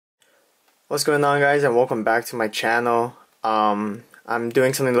What's going on, guys, and welcome back to my channel. I'm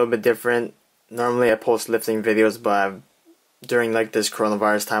doing something a little bit different. Normally I post lifting videos, but during like this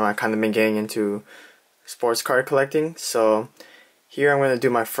coronavirus time I've kind of been getting into sports card collecting. So here I'm going to do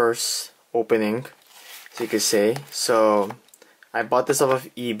my first opening, as you could say. So I bought this off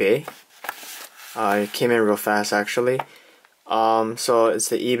of eBay. It came in real fast actually. So it's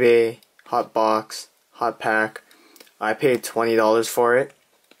the eBay hot box, hot pack. I paid $20 for it.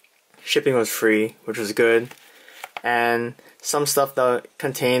 Shipping was free, which was good, and some stuff that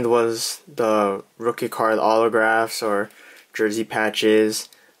contained was the rookie card autographs or jersey patches,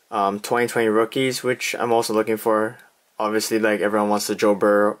 2020 rookies, which I'm also looking for. Obviously, like everyone wants the Joe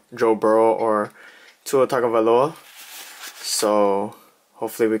Burrow or Tua Tagovailoa, so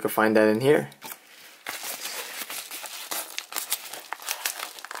hopefully we can find that in here.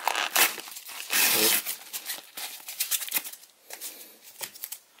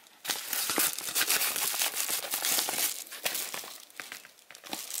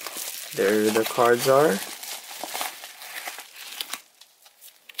 There the cards are.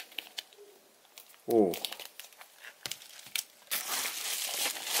 Ooh.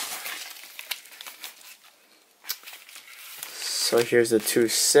 So here's the two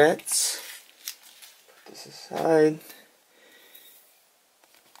sets. Put this aside.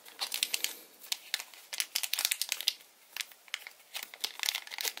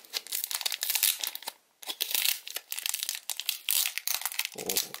 Oh,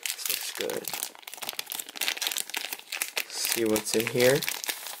 this looks good. See what's in here.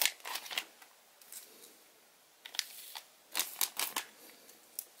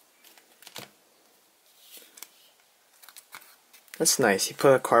 That's nice. He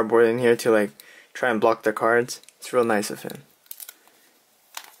put a cardboard in here to like try and block the cards. It's real nice of him.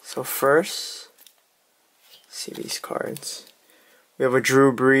 So first, see these cards. We have a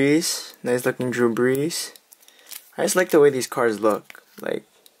Drew Brees. Nice looking Drew Brees. I just like the way these cards look. Like,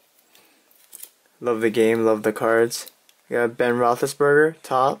 love the game, love the cards. We got Ben Roethlisberger,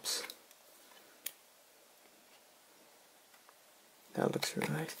 tops. That looks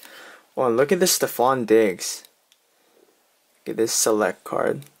really nice. Oh, and look at this Stephon Diggs. Look at this select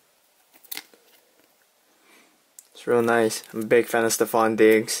card. It's real nice. I'm a big fan of Stephon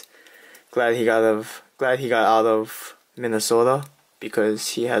Diggs. Glad he got out of Minnesota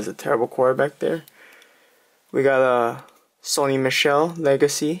because he has a terrible quarterback there. We got a Sony Michel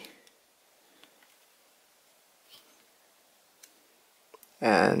legacy.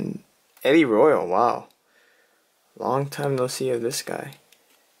 And Eddie Royal, wow. Long time no see of this guy.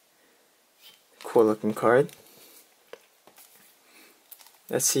 Cool looking card.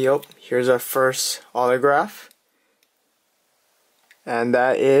 Let's see, oh, here's our first autograph. And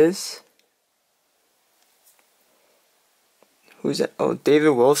that is... who's that? Oh,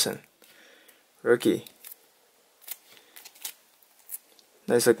 David Wilson. Rookie.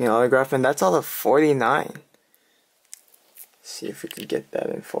 Nice looking autograph, and that's all of 49. See if we can get that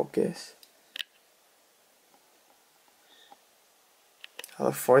in focus. Out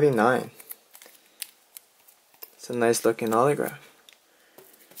of 49. It's a nice looking autograph.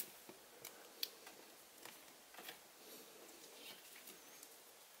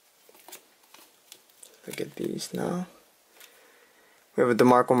 Look at these now. We have a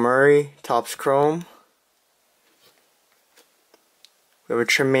DeMarco Murray, Topps Chrome. We have a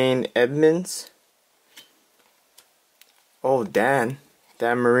Tremaine Edmonds. Oh, Dan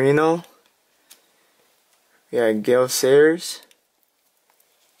Marino. We got Gale Sayers.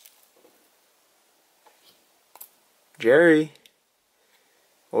 Jerry.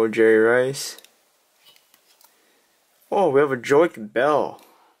 Oh, Jerry Rice. Oh, we have a Joique Bell.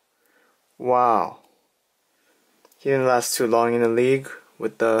 Wow. He didn't last too long in the league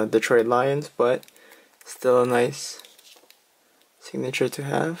with the Detroit Lions, but still a nice signature to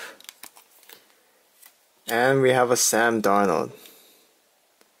have. And we have a Sam Darnold.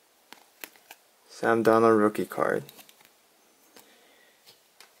 Sam Darnold rookie card.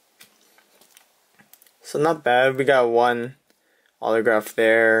 So not bad. We got one autograph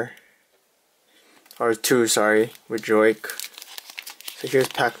there. Or two, sorry, with Joique. So here's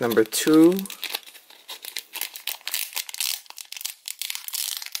pack number 2.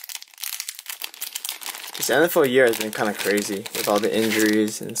 This NFL year has been kind of crazy with all the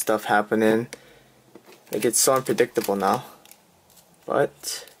injuries and stuff happening. Like, it's so unpredictable now.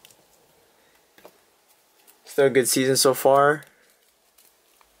 But still a good season so far.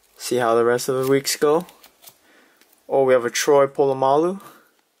 See how the rest of the weeks go. Oh, we have a Troy Polamalu.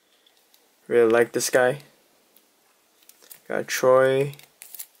 Really like this guy. Got Troy.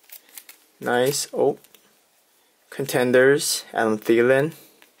 Nice. Oh. Contenders, Adam Thielen.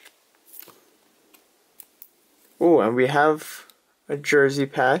 Oh, and we have a jersey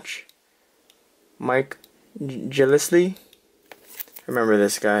patch. Mike Gillislee. Remember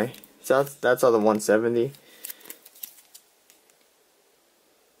this guy. So that's all the 170.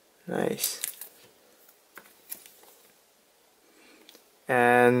 Nice.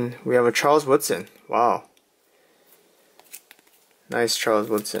 And we have a Charles Woodson. Wow. Nice Charles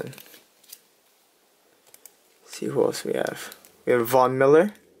Woodson. Let's see who else we have. We have Von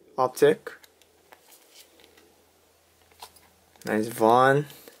Miller, Optic. Nice Vaughn.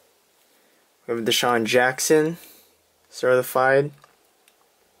 We have Deshaun Jackson, certified.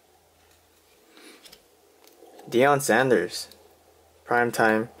 Deion Sanders,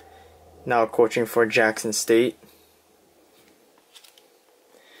 primetime, now coaching for Jackson State.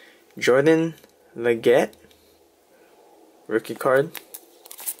 Jordan Leggett, rookie card.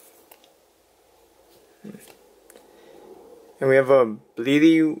 And we have a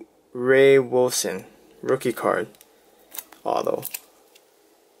Bleedy Ray Wilson, rookie card, auto.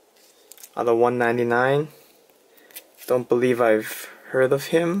 Auto 199. Don't believe I've heard of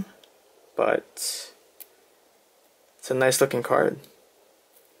him, but it's a nice looking card.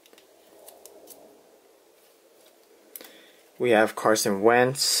 We have Carson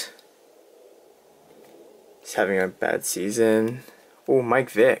Wentz. He's having a bad season. Oh, Mike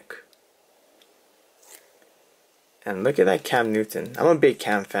Vick. And look at that Cam Newton. I'm a big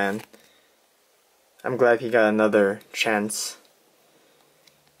Cam fan. I'm glad he got another chance.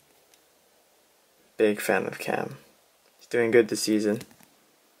 Big fan of Cam. He's doing good this season.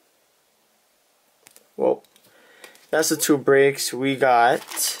 Well, that's the 2 breaks we got.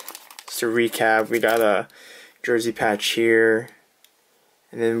 Just to recap, we got a jersey patch here.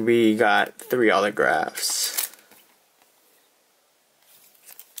 And then we got 3 autographs.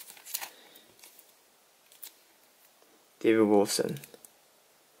 David Wilson.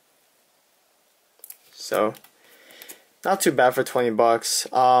 So, not too bad for 20 bucks.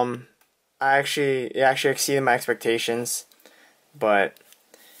 It actually exceeded my expectations. But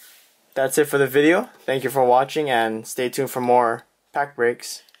that's it for the video. Thank you for watching and stay tuned for more pack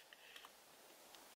breaks.